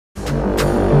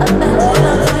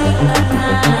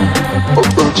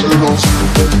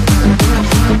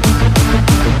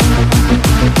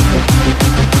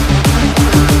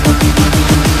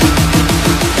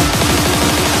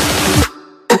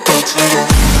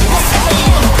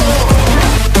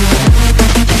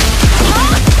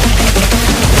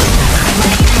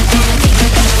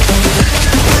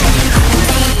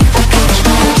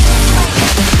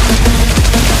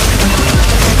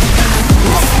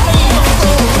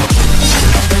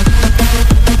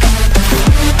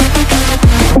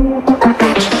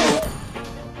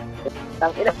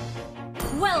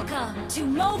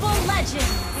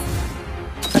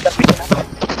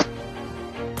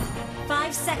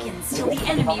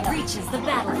enemy reaches the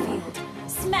battlefield,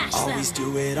 smash them. Always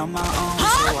do it on my own,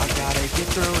 so I gotta get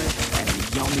through it. And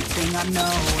the only thing I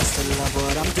know is to love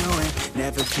what I'm doing.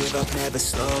 Never give up, never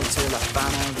slow, till I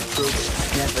finally prove it.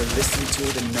 Never listen to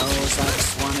the no's, I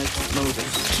just wanna keep moving.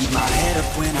 Keep my head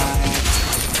up when I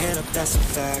act, head up, that's a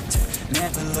fact.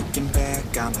 Never looking back,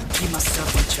 I'ma keep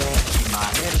myself on track. Keep my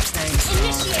head up, staying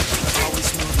strong,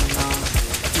 always moving on.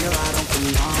 Feel I don't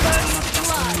belong, tell my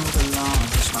thoughts to move along.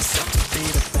 Push myself to be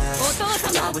the best,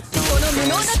 die with no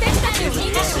regrets.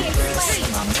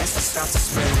 My message starts to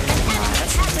spread, I had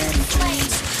so many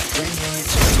dreams. When you hit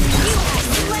your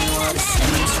dreams, really what it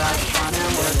seems. Try to find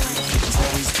out what it means.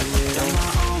 Always do it on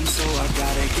my own, so I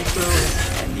gotta get through it.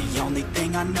 And the only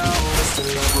thing I know is to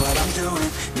love what I'm doing.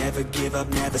 Never give up,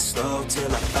 never slow, till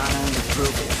I finally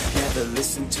prove it. Never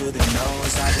listen to the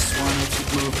no's, I just wanna keep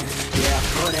moving. Yeah, I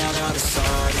put out all this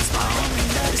art, it's my only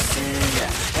medicine.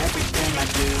 Yeah, everything I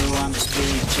do, I'm just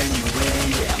being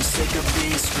genuine. Yeah, I'm sick of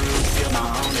being screwed, feel my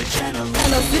own adrenaline.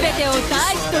 全てを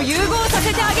大地と融合さ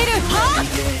せてあげる。は？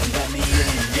 Let me in,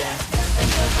 yeah.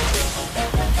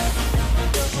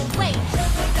 Wait.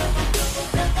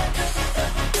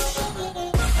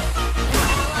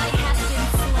 Ally has been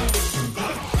slain.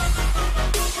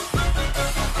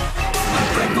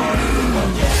 Oh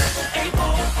yeah,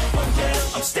 able, oh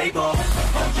yeah, I'm stable,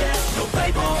 oh yeah, no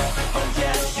label, oh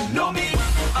yeah, you know me,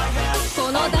 I have.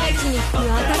 この大地に吹く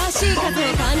新しい風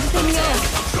を感じてみよう。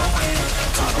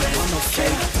 I don't want no fake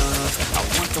love, I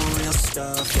want the real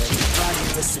stuff. Everybody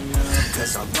listen up,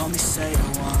 cause I'll only say it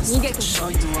once. 逃げて Show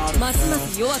you all the ますま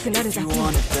す弱くなる If だ you け。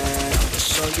 want it bad, I'll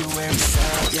show you where it's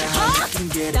at. Yeah, I can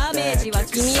get it ダメージは back.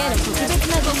 君への特別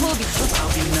なご褒美。 I'll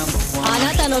be number one. あ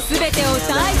なたの全てを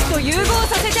大地と融合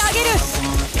させてあげる。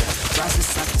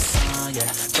 Rises like the sun, yeah,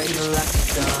 fatal like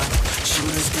the gun.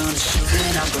 Shooters gonna shoot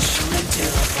and I'm gonna shoot until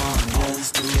I fall.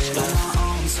 Always do it on my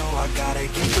own, so I gotta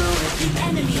get through it. The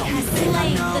Enemy has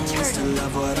slain the is to turtle.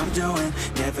 love what I'm doing.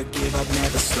 Never give up,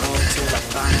 never slow, till I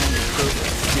finally prove it.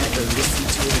 Never listen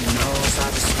to the no's, I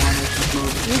just wanna keep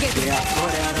moving. Yeah, I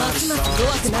put out all the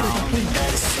songs, my only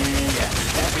medicine. Yeah,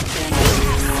 everything I do,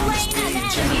 I'm just being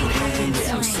genuine.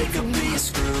 Yeah, I'm sick of being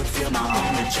screwed, feel my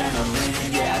own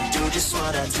adrenaline. Yeah, I do just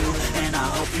what I do, and I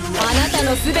hope you あなた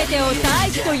の全てを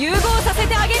大地と融合させ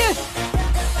てあげる。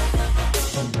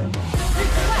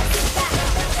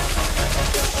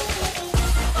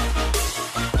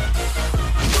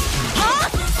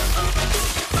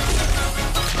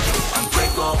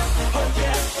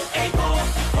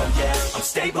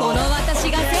 この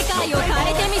私が世界を変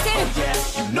えてみせる。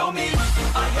 You know me,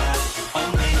 I have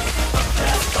only a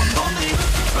path. I'm lonely,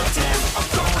 but damn, I'm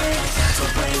going to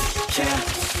win, yeah.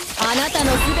 あなた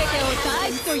の全てを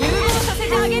大地と融合させ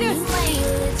てあげる。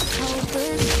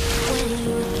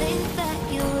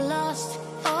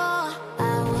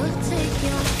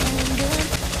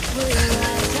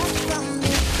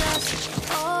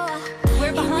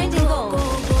 We're behind in goal.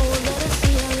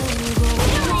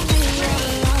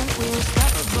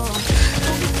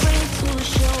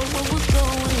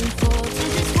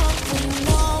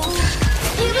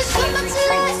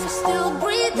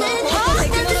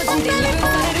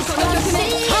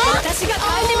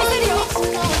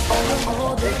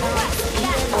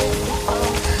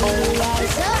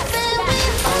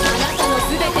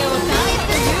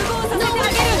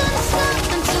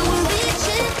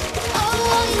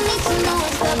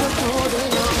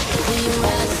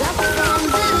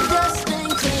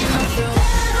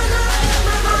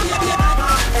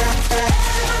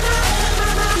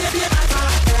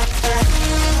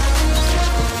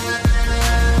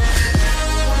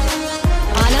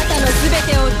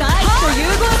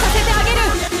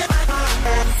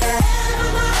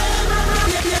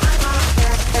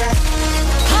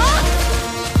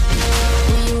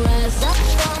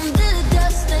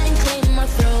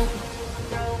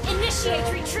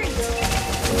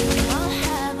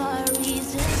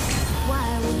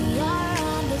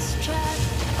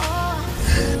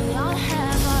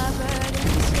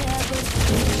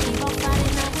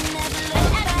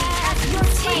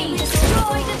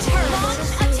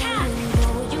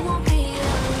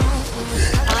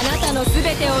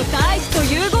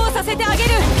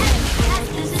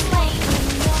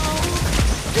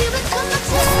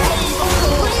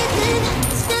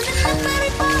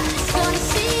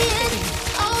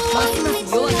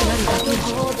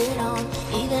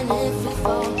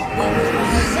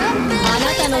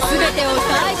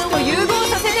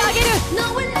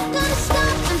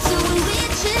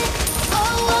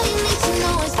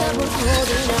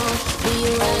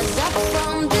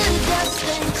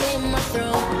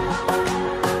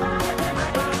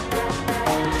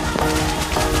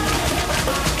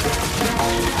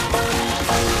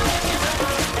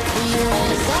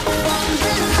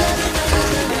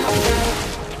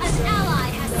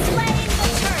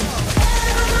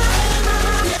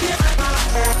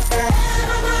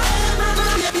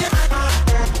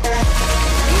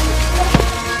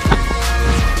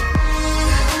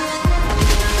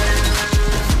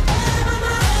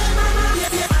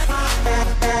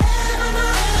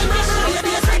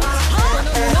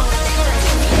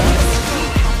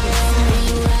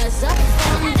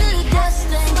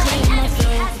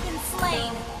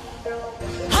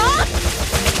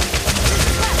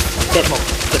 จ็ดหก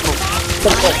เจ็ดหกเจ็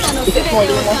ดหก あなたの全てを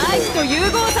大地と融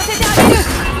合させてあげる。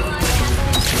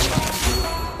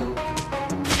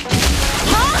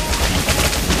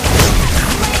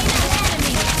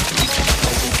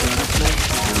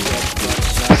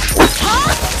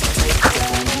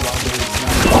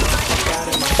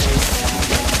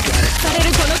され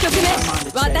るこの局面、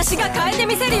私が変えて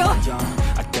みせるよ。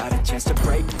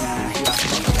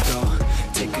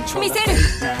見せる。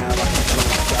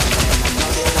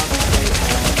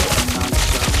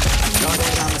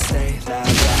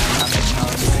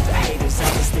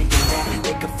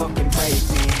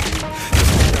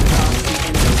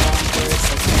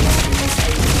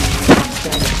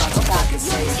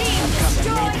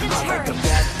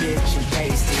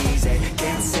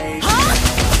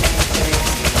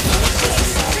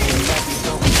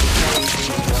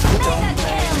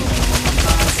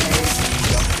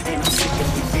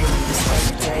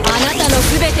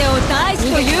全てを大地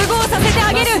と融合させて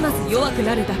あげる。ますます弱く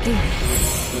なるだけよ。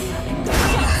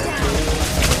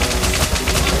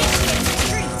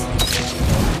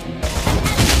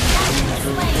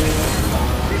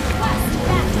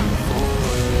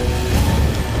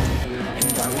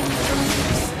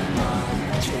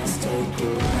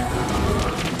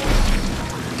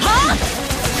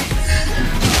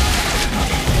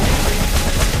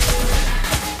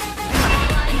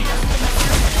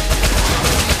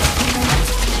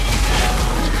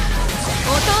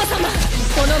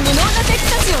この無能な敵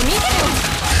たちを見てよ。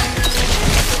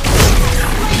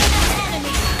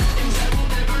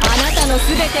あなたの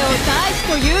全てを大地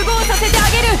と融合させてあ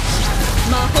げる。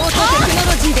魔法とテクノ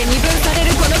ロジーで二分され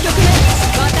るこの局面、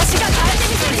私が変えて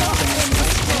みせるよ。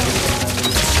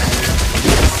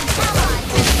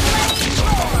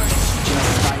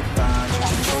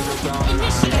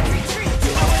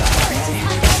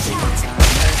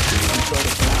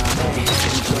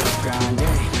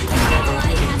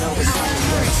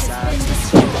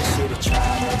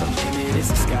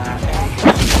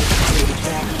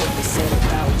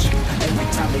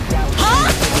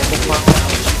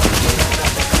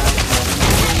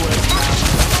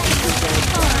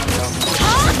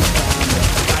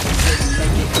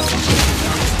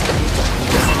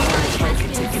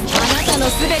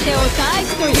全てを大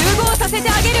地と融合させて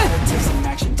あげる。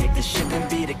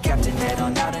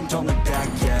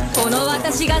この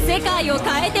私が世界を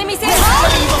変えてみせる。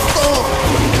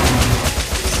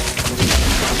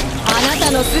あな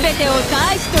たの全てを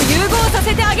大地と融合さ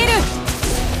せてあげる。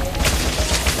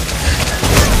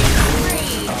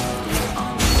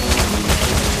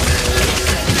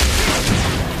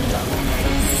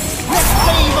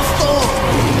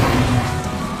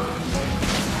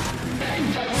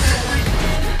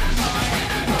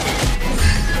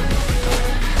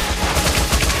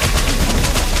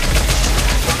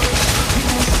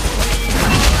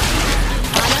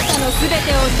全てを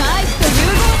大地と融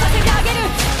合させてあげる。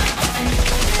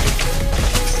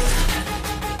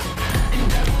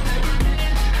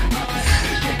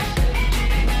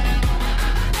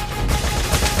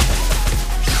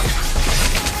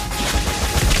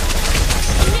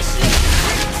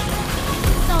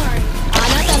あ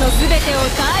なたの全てを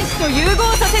大地と融合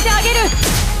させてあげる。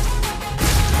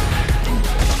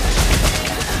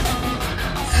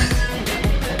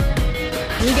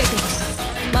逃げて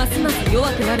ますます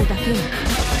弱くなるだけよ。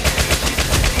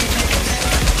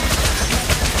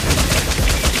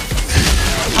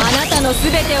あなたの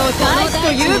全てを大地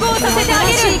と融合させてあ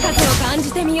げる。新しい風を感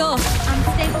じてみよう。あ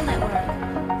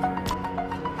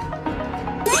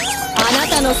な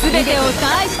たの全てを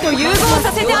大地と融合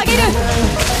させてあげる。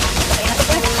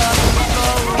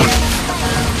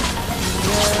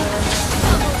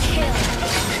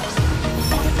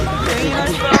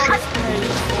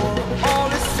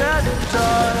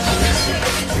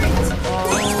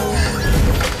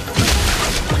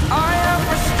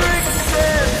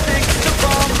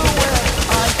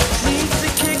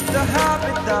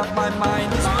My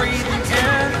mind is breathing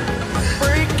in. あ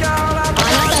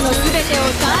なたの全てを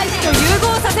大地と融合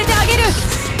させてあげる。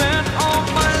Spent all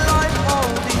my life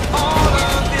holding all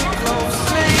of it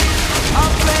closely.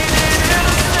 I'm playing it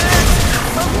innocent.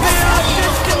 I'm feeling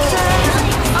discontent.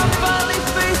 I'm finally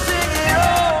facing it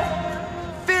all.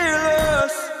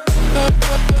 Fearless.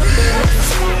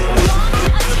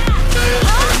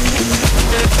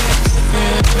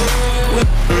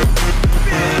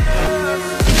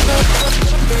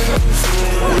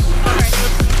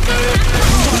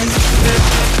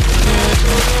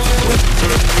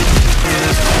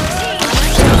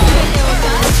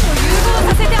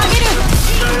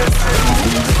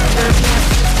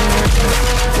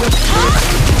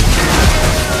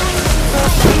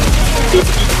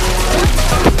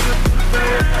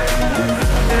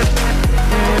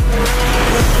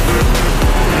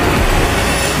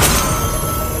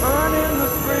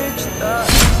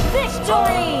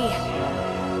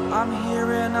 I'm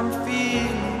here and I'm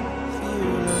feeling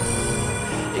fearless.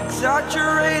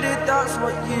 Exaggerated, that's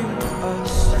what you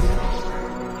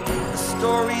assume. The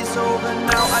story's over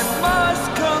now, I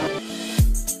must come.